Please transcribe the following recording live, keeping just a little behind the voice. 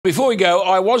Before we go,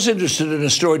 I was interested in a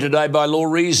story today by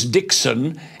Louise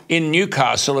Dixon in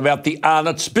Newcastle about the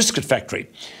Arnott's Biscuit Factory.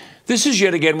 This is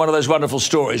yet again one of those wonderful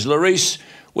stories. Louise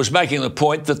was making the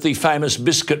point that the famous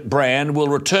biscuit brand will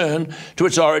return to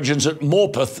its origins at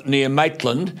Morpeth near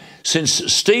Maitland, since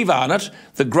Steve Arnott,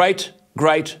 the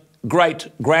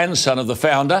great-great-great-grandson of the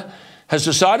founder, has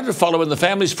decided to follow in the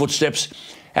family's footsteps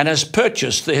and has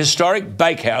purchased the historic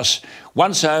bakehouse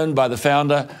once owned by the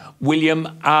founder,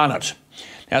 William Arnott.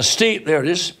 Now, Steve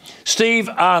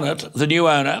Arnott, the new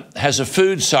owner, has a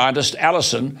food scientist,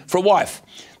 Alison, for a wife.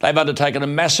 They've undertaken a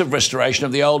massive restoration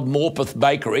of the old Morpeth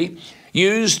bakery,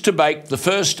 used to bake the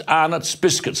first Arnott's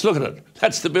biscuits. Look at it.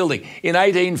 That's the building. In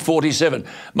 1847.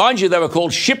 Mind you, they were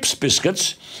called ship's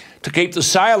biscuits to keep the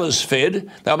sailors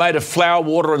fed. They were made of flour,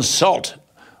 water and salt.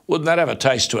 Wouldn't that have a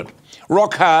taste to it?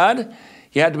 Rock hard.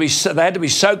 They had to be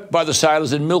soaked by the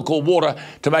sailors in milk or water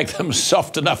to make them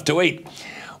soft enough to eat.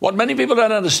 What many people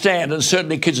don't understand, and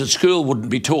certainly kids at school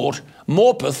wouldn't be taught,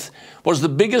 Morpeth was the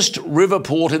biggest river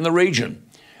port in the region,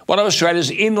 one of Australia's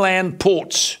inland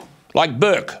ports, like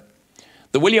Burke.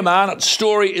 The William Arnott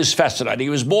story is fascinating.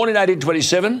 He was born in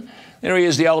 1827. There he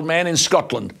is, the old man, in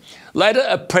Scotland. Later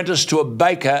apprenticed to a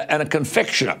baker and a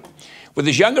confectioner. With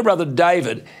his younger brother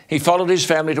David, he followed his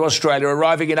family to Australia,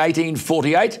 arriving in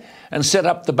 1848 and set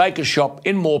up the baker's shop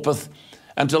in Morpeth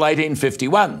until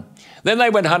 1851. Then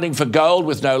they went hunting for gold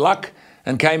with no luck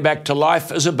and came back to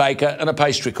life as a baker and a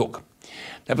pastry cook.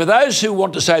 Now, for those who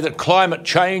want to say that climate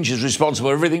change is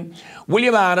responsible for everything,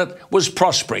 William Arnott was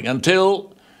prospering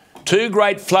until two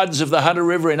great floods of the Hunter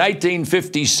River in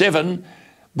 1857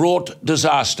 brought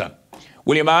disaster.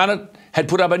 William Arnott had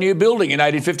put up a new building in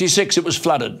 1856. It was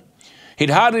flooded. He'd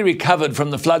hardly recovered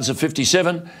from the floods of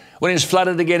 57 when it was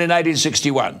flooded again in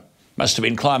 1861. Must have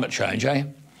been climate change, eh?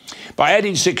 By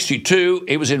 1862,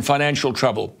 he was in financial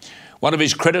trouble. One of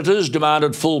his creditors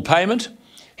demanded full payment.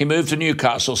 He moved to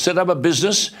Newcastle, set up a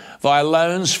business via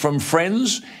loans from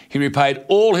friends. He repaid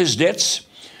all his debts,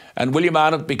 and William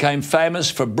Arnott became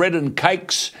famous for bread and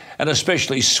cakes, and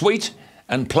especially sweet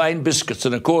and plain biscuits,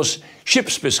 and of course,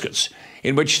 ship's biscuits,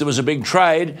 in which there was a big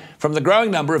trade from the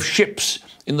growing number of ships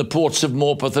in the ports of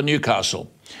Morpeth and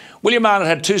Newcastle. William Arnott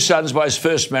had two sons by his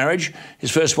first marriage. His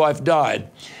first wife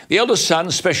died. The eldest son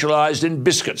specialised in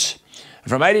biscuits.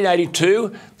 From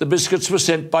 1882, the biscuits were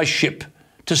sent by ship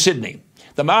to Sydney.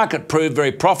 The market proved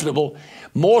very profitable,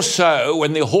 more so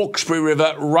when the Hawkesbury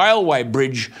River Railway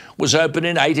Bridge was opened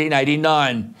in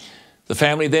 1889. The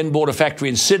family then bought a factory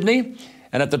in Sydney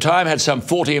and at the time had some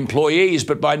 40 employees,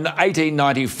 but by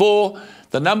 1894,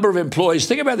 the number of employees,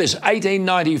 think about this,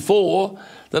 1894,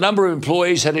 the number of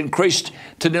employees had increased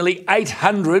to nearly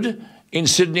 800 in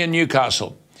Sydney and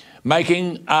Newcastle,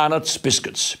 making Arnott's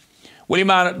biscuits. William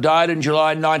Arnott died in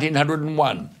July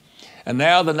 1901, and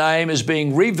now the name is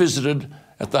being revisited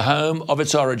at the home of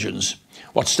its origins.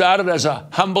 What started as a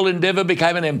humble endeavour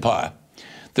became an empire.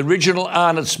 The original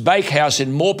Arnott's Bakehouse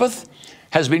in Morpeth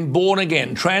has been born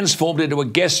again, transformed into a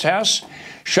guest house,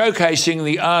 showcasing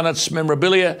the Arnott's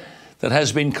memorabilia that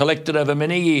has been collected over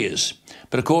many years.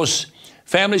 But of course,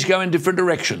 families go in different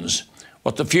directions.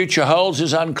 What the future holds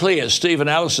is unclear. Steve and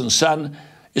Alison's son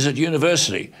is at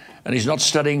university and he's not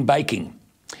studying baking.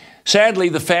 Sadly,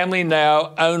 the family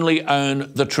now only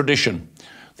own the tradition.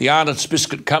 The Arnott's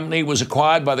Biscuit Company was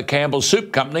acquired by the Campbell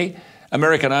Soup Company,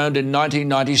 American-owned, in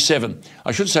 1997.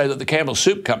 I should say that the Campbell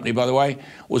Soup Company, by the way,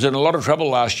 was in a lot of trouble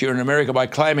last year in America by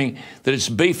claiming that its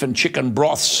beef and chicken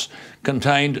broths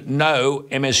contained no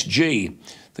MSG.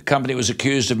 The company was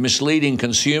accused of misleading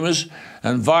consumers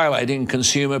and violating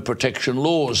consumer protection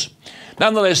laws.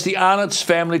 Nonetheless, the Arnott's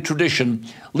family tradition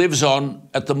lives on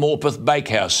at the Morpeth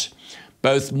Bakehouse.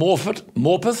 Both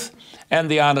Morpeth and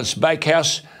the Arnott's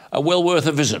Bakehouse are well worth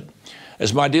a visit.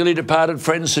 As my dearly departed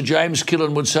friend Sir James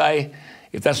Killen would say,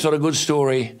 if that's not a good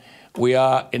story, we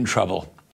are in trouble.